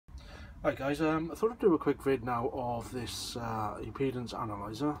Hi guys, I thought I'd do a quick vid now of this impedance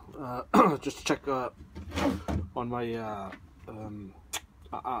analyzer, just to check on my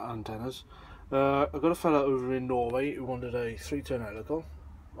antennas. I got a fella over in Norway who wanted a 3-turn helical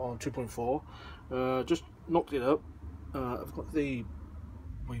on 2.4. Just knocked it up. I've got the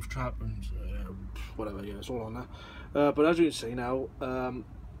wave trap and whatever, yeah, it's all on there. But as you can see now,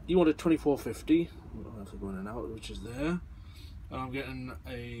 he wanted 2450, I don't know if they're going in and out, which is there. And I'm getting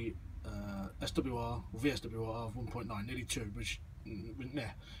a SWR or VSWR of 1.9, nearly 2, which, nah,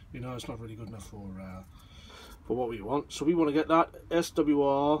 you know, it's not really good enough for what we want. So we want to get that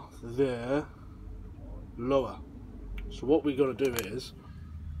SWR there lower. So what we're going to do is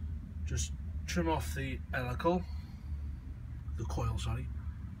just trim off the helical, the coil, sorry,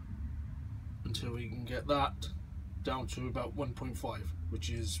 until we can get that down to about 1.5, which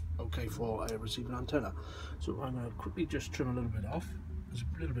is okay for a receiving antenna. So I'm going to quickly just trim a little bit off. It's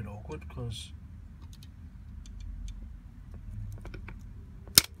a little bit awkward because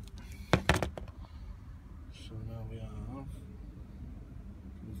so now we have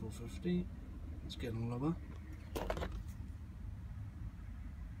 2450. It's getting lower.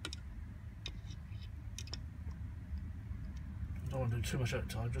 Don't want to do too much at a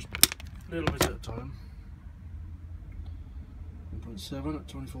time, just a little bit at a time. 1.7 at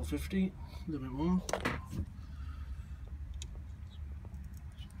 2450, a little bit more.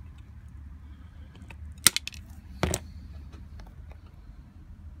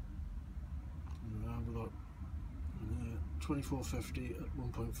 We've got 2450 at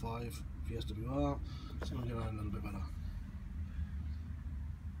 1.5 VSWR, so we'll get that a little bit better.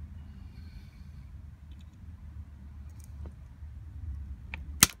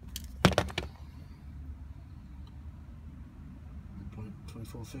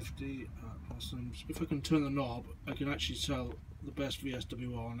 .2450 at if I can turn the knob, I can actually tell the best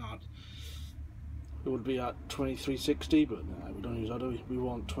VSWR on that. It would be at 2360, but no, we don't use that, do we? We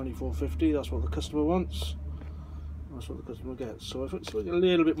want 2450. That's what the customer wants. That's what the customer gets. So if it's a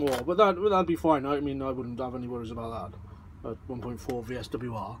little bit more, but that'd be fine. I mean, I wouldn't have any worries about that. At 1.4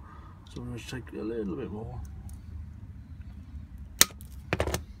 VSWR, so we'll just take a little bit more.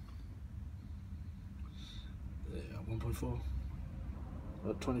 Yeah, 1.4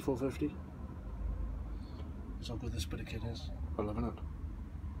 at 2450. That's how good this bit of kit is. I'm loving it.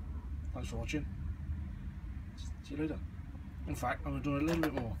 Thanks for watching. See you later. In fact, I'm going to do a little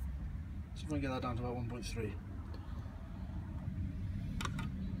bit more. See if I can get that down to about 1.3.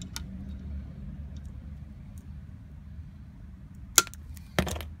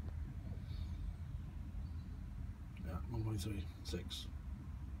 Yeah, 1.36.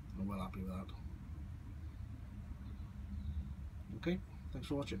 I'm well happy with that. Okay, thanks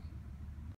for watching.